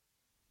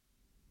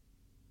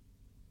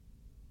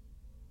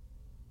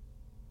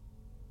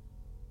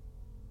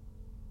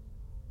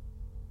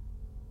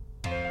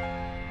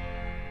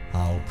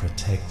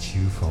protect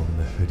you from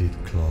the hooded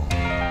claw.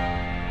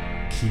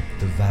 Keep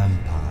the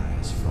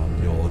vampires from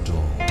your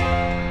door.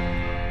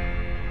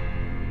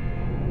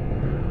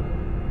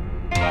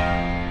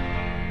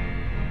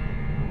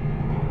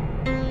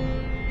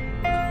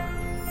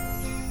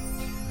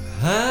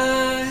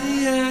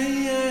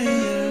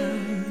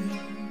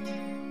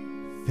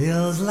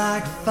 Feels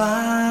like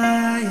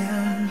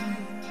fire.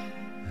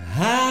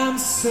 I'm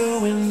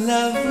so in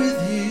love with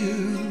you.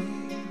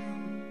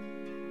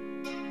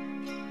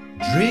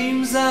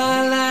 Dreams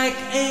are like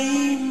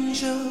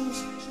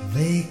angels.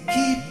 They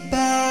keep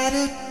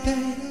better,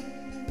 better,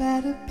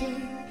 better,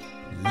 better.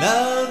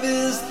 Love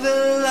is the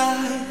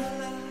light,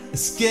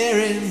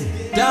 scaring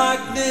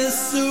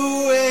darkness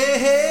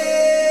away.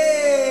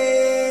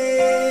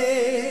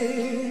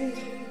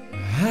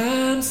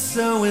 I'm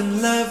so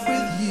in love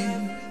with you.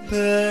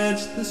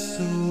 Purge the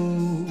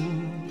soul.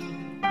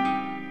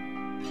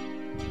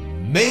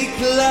 Make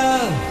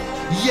love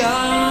your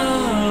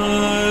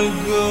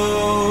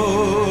goal.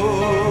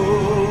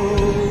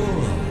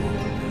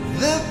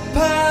 The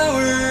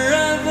power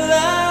of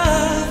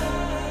love,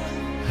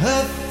 a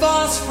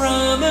force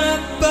from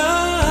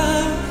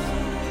above,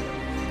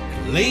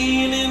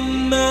 cleaning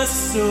my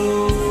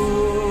soul.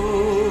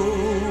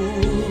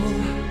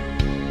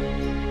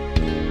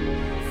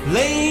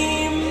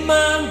 Flame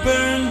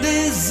unburned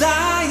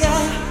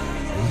desire,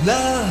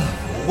 love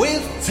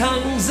with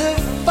tongues of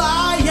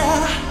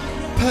fire,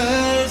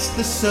 purge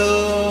the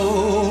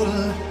soul,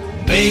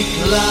 make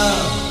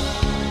love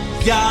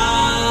your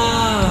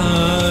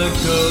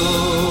goal.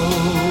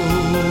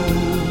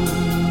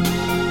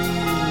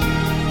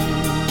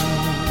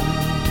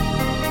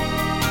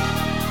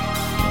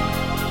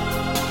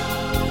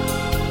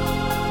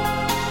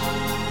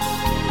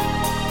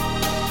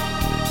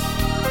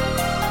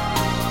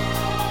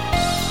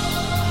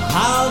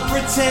 I'll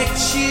protect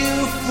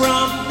you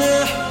from the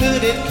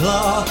hooded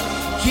claw.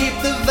 Keep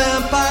the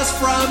vampires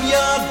from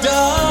your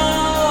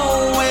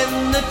door. When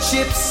the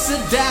chips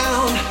are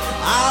down,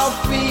 I'll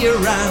be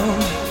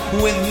around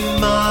with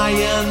my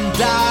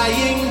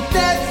undying,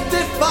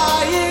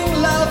 death-defying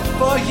love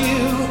for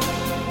you.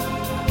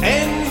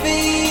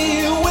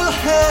 Envy will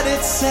hurt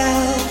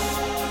itself.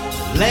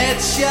 Let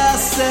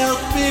yourself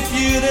be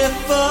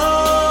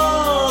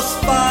beautiful,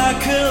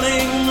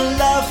 sparkling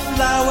love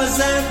flowers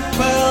and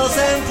pearls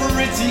and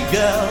pretty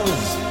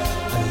girls.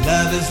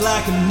 Love is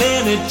like an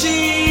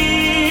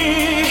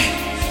energy,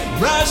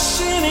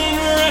 rushing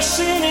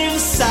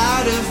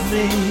inside of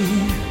me.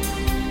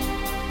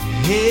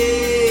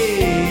 Hey,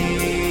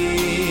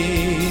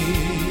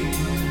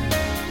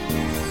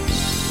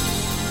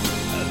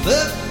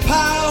 the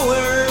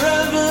power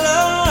of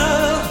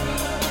love,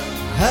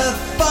 a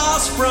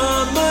force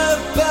from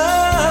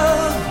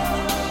above,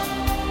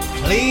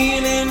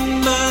 cleaning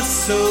my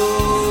soul.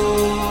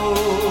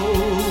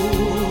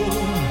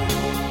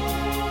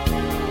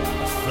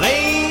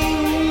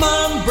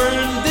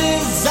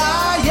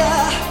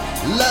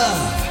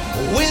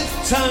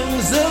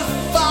 Tongues of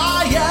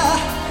fire,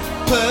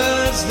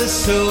 purge the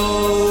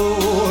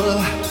soul,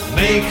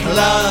 make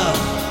love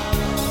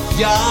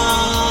your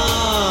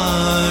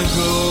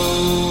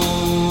goal.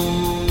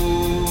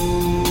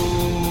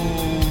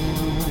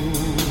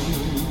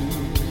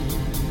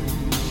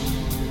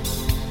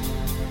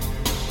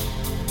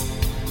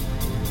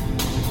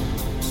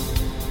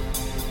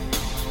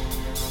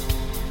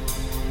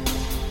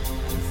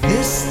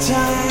 This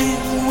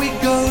time we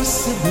go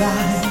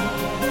sublime.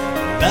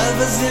 Love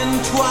is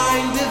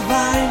entwined,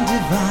 divine,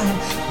 divine.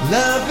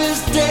 Love is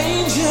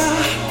danger,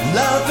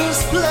 love is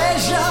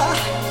pleasure.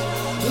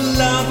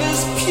 Love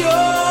is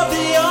pure,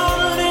 the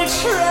only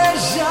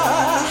treasure.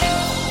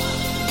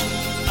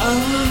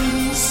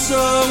 I'm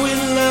so in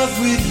love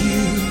with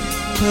you,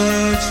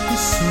 purge the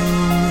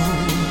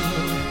soul.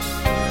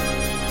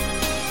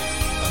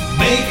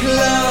 Make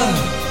love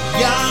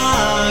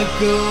your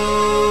goal.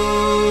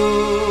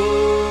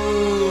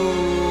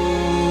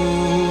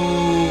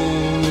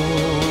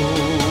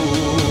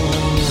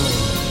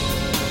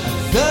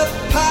 The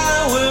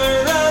power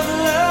of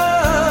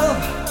love,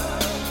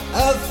 a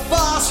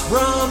force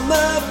from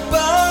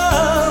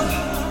above,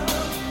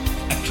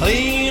 a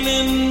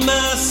cleaning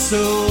my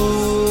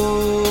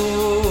soul.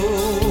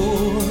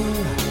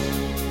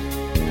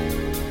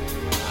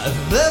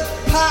 The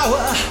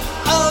power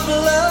of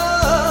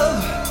love,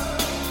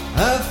 a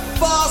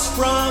force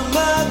from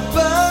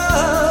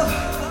above,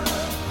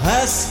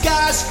 a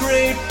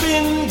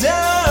skyscraping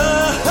dove.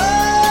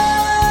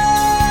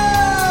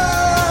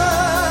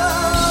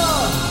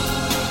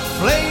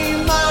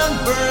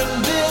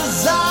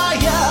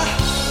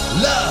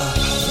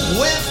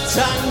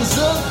 Tongues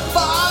of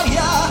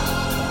fire,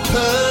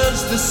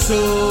 purge the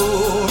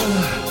soul,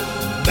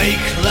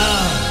 make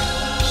love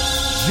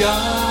your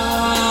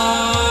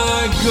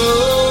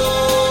goal.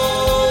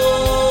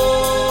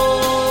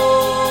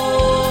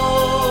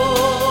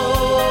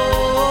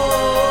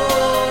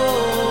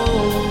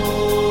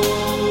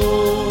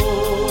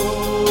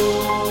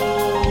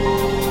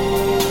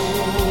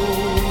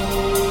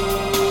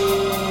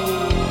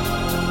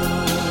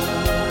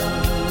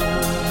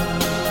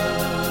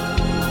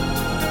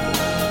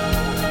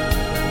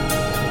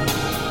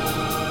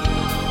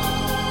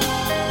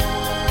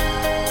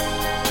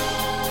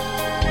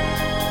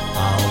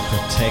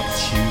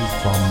 protect you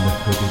from the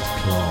hooded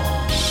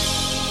claw.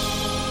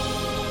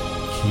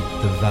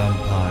 Keep the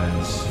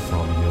vampires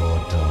from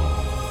your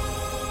door.